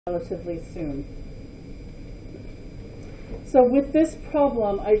relatively soon. So with this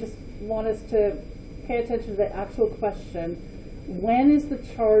problem, I just want us to pay attention to the actual question: when is the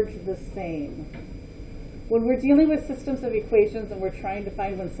charge the same? When we're dealing with systems of equations and we're trying to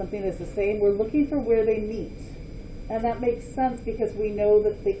find when something is the same, we're looking for where they meet. And that makes sense because we know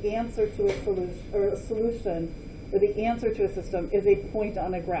that the answer to a solution, or the answer to a system, is a point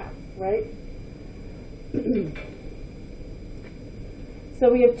on a graph, right?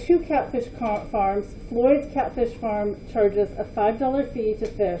 So we have two catfish farms. Floyd's Catfish Farm charges a $5 fee to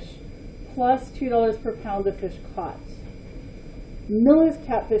fish plus $2 per pound of fish caught. Miller's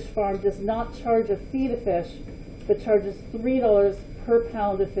Catfish Farm does not charge a fee to fish, but charges $3 per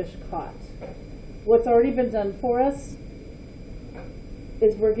pound of fish caught. What's already been done for us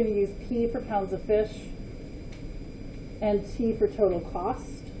is we're going to use P for pounds of fish and T for total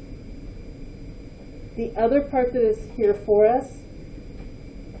cost. The other part that is here for us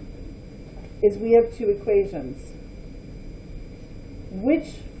is we have two equations. Which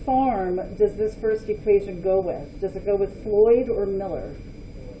farm does this first equation go with? Does it go with Floyd or Miller?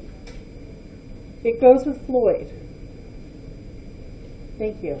 It goes with Floyd.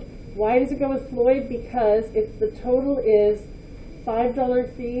 Thank you. Why does it go with Floyd? Because if the total is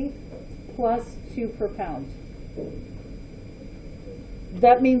 $5 fee plus 2 per pound.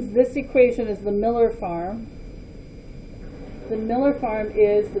 That means this equation is the Miller farm. The Miller farm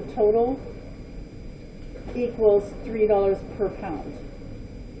is the total equals $3 per pound,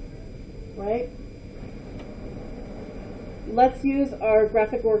 right? Let's use our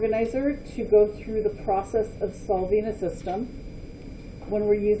graphic organizer to go through the process of solving a system. When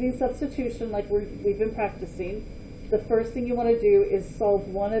we're using substitution like we've been practicing, the first thing you want to do is solve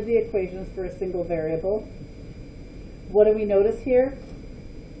one of the equations for a single variable. What do we notice here?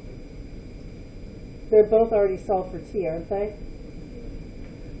 They're both already solved for t, aren't they?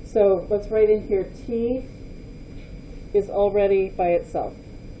 So let's write in here t is already by itself.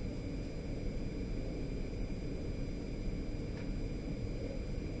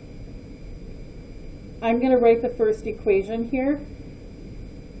 I'm going to write the first equation here.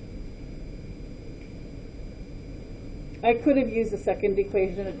 I could have used the second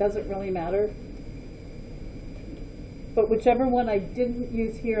equation, it doesn't really matter. But whichever one I didn't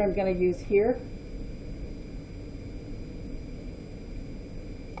use here, I'm going to use here.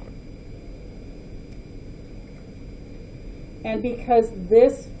 And because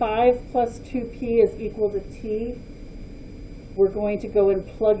this 5 plus 2p is equal to t, we're going to go and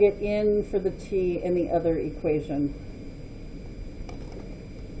plug it in for the t in the other equation.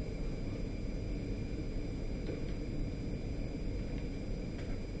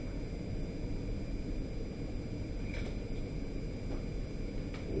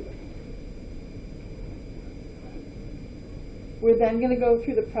 We're then going to go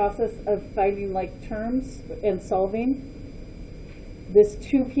through the process of finding like terms and solving. This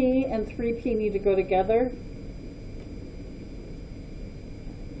 2p and 3p need to go together.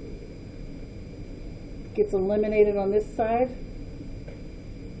 Gets eliminated on this side.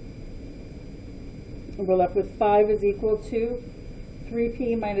 And we're left with 5 is equal to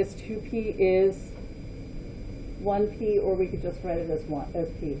 3p minus 2p is 1p, or we could just write it as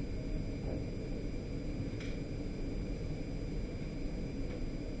p.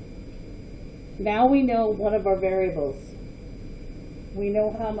 Now we know one of our variables. We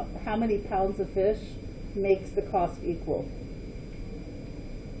know how many pounds of fish makes the cost equal.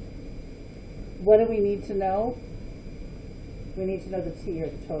 What do we need to know? We need to know the t, or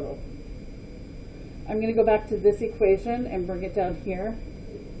the total. I'm going to go back to this equation and bring it down here.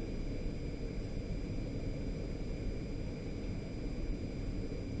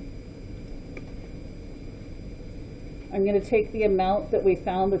 I'm going to take the amount that we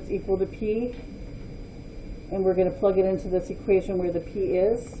found that's equal to p, and we're going to plug it into this equation where the p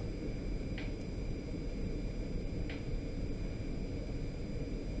is.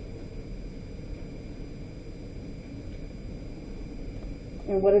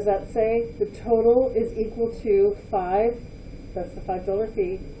 And what does that say? The total is equal to 5, that's the $5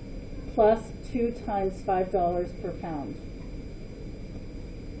 fee, plus 2 times $5 per pound.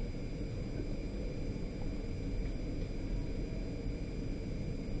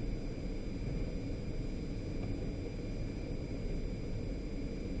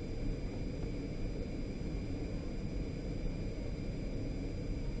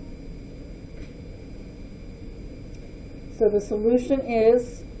 So the solution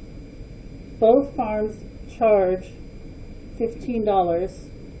is both farms charge $15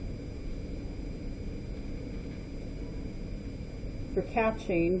 for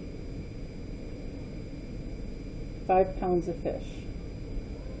catching 5 pounds of fish.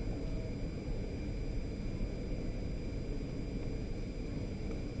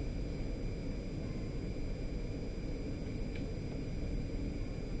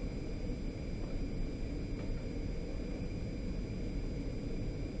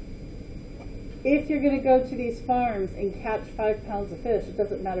 If you're going to go to these farms and catch 5 pounds of fish, it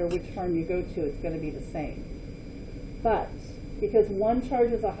doesn't matter which farm you go to, it's going to be the same. But because one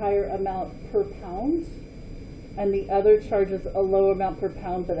charges a higher amount per pound and the other charges a lower amount per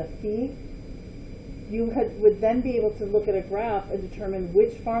pound but a fee, you would then be able to look at a graph and determine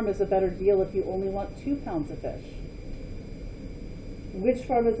which farm is a better deal if you only want 2 pounds of fish. Which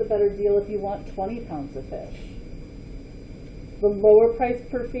farm is a better deal if you want 20 pounds of fish. The lower price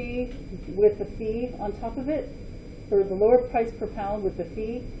per fee with the fee on top of it, or the lower price per pound with the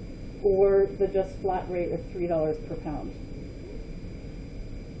fee, or the just flat rate of $3 per pound.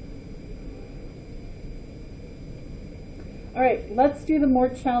 All right, let's do the more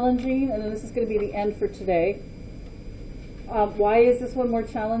challenging, and then this is going to be the end for today. Why is this one more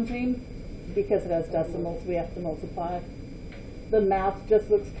challenging? Because it has decimals we have to multiply. The math just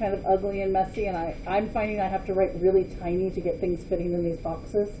looks kind of ugly and messy, and I'm finding I have to write really tiny to get things fitting in these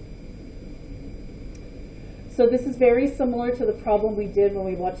boxes. So this is very similar to the problem we did when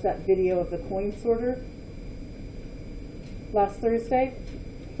we watched that video of the coin sorter last Thursday.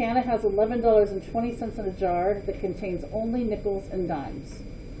 Hannah has $11.20 in a jar that contains only nickels and dimes.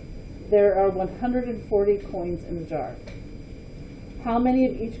 There are 140 coins in the jar. How many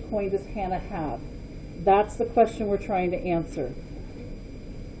of each coin does Hannah have? That's the question we're trying to answer.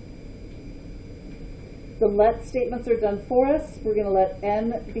 The let statements are done for us. We're going to let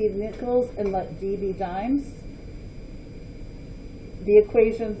N be nickels and let D be dimes. The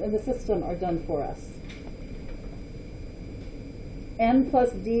equations in the system are done for us. N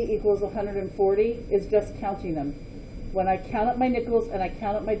plus D equals 140 is just counting them. When I count up my nickels and I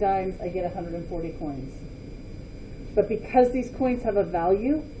count up my dimes, I get 140 coins. But because these coins have a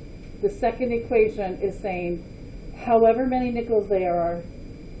value, the second equation is saying however many nickels there are,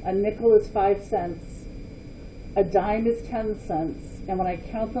 a nickel is 5 cents, a dime is 10 cents, and when I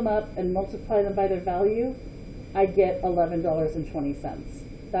count them up and multiply them by their value, I get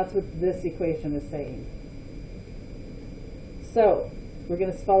 $11.20. That's what this equation is saying. So we're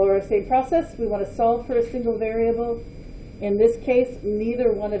going to follow our same process. We want to solve for a single variable. In this case,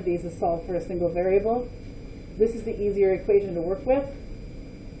 neither one of these is solved for a single variable. This is the easier equation to work with.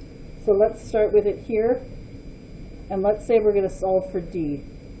 So let's start with it here. And let's say we're going to solve for D.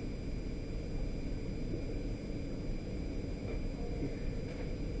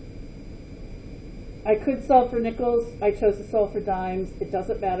 I could solve for nickels. I chose to solve for dimes. It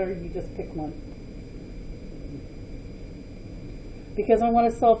doesn't matter. You just pick one. Because I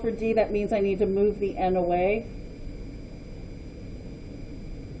want to solve for D, that means I need to move the N away.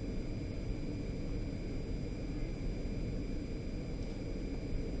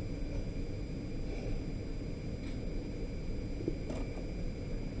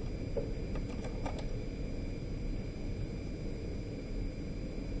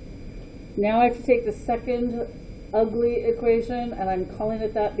 Now I have to take the second ugly equation, and I'm calling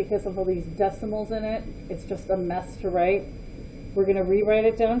it that because of all these decimals in it. It's just a mess to write. We're going to rewrite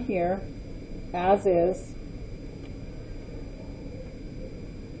it down here as is.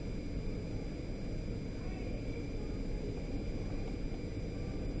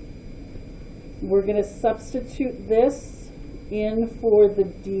 We're going to substitute this in for the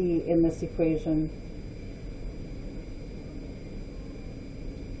D in this equation.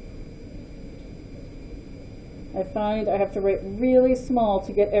 I find I have to write really small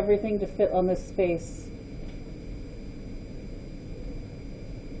to get everything to fit on this space.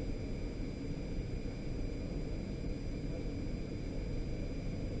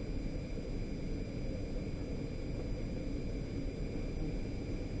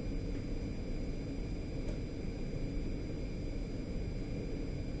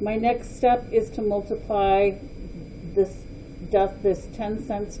 My next step is to multiply this 10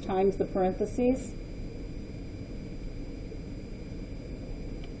 cents times the parentheses.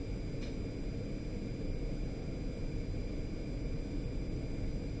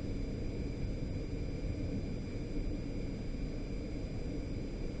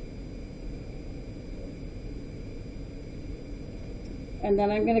 And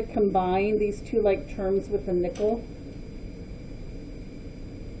then I'm going to combine these two like terms with the nickel.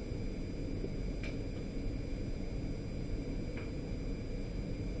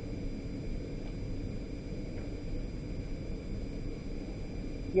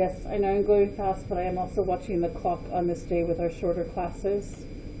 Yes, I know I'm going fast, but I am also watching the clock on this day with our shorter classes.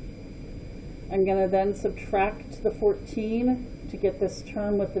 I'm going to then subtract the 14 to get this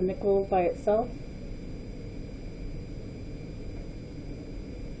term with the nickel by itself.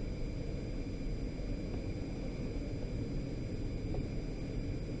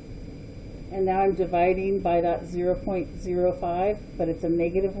 And now I'm dividing by that 0.05, but it's a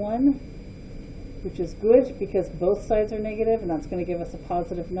negative 1. which is good because both sides are negative, and that's going to give us a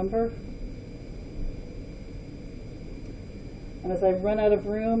positive number. And as I run out of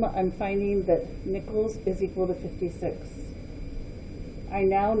room, I'm finding that nickels is equal to 56. I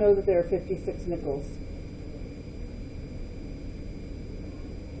now know that there are 56 nickels.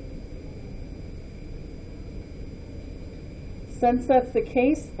 Since that's the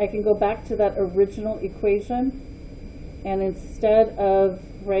case, I can go back to that original equation, and instead of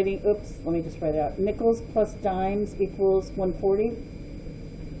writing, oops, let me just write it out, nickels plus dimes equals 140.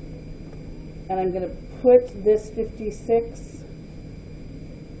 And I'm going to put this 56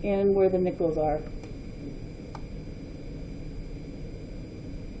 in where the nickels are.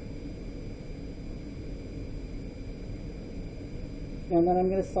 And then I'm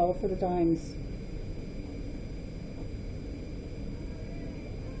going to solve for the dimes.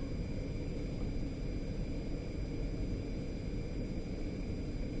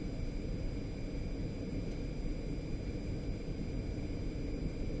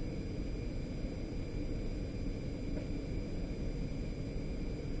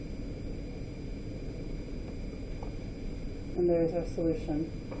 And there's our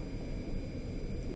solution.